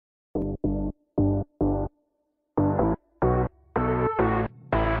For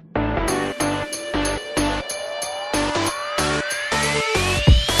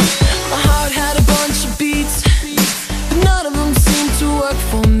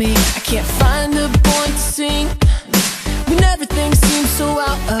me, I can't find a point to sing when everything seems so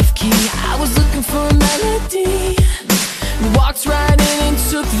out of key. I was looking for a melody, you walked right in and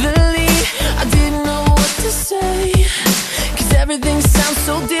took the lead. I didn't know what to say, cause everything sounds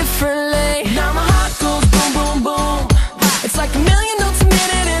so differently. Now my heart goes boom, boom, boom. It's like a million notes a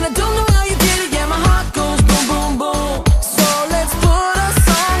minute and I don't know how you did it. Yeah, my heart goes boom, boom, boom. So let's put a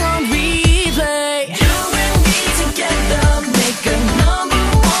song on replay. You and me together make a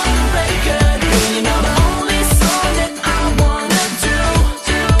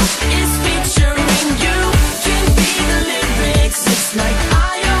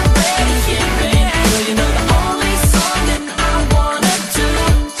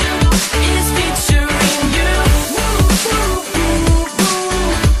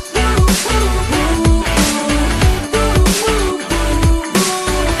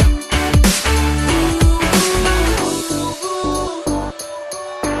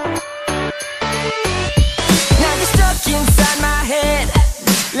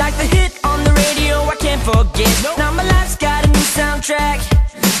like the hit on the radio, I can't forget. Now my life's got a new soundtrack.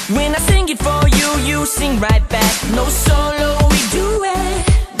 When I sing it for you, you sing right back. No solo, we do it.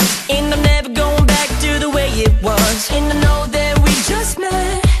 And I'm never going back to the way it was. And I know that we just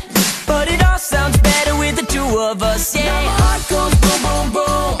met, but it all sounds better with the two of us, yeah. Now my heart goes boom, boom,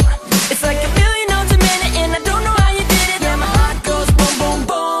 boom. It's like a million notes a minute and I don't know how you did it. Yeah, my heart goes boom, boom,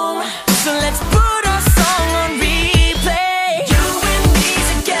 boom. So let's put our song on replay. You and me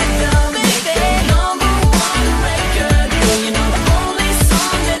together make the number one record. Girl, you know the only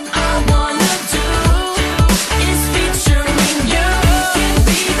song that I wanna do is featuring you. Can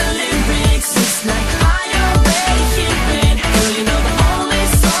be the lyrics, it's like I already hear it. Girl, you know the only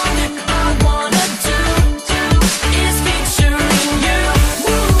song that I wanna do is featuring you.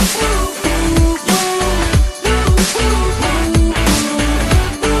 Woo, woo, woo, woo, woo, woo, woo,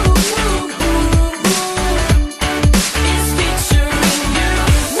 is featuring you.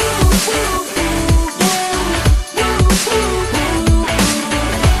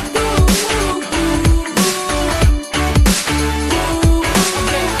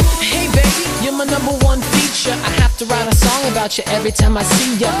 Hey baby, you're my number one feature. I have to write a song about you every time I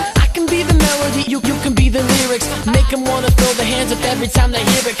see ya. I can be the melody, you can be the lyrics. Make them wanna throw their hands up every time they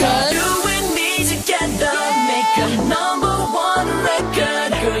hear it. Cause you and me together make a number one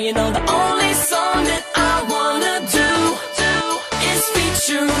record. Girl, you know the only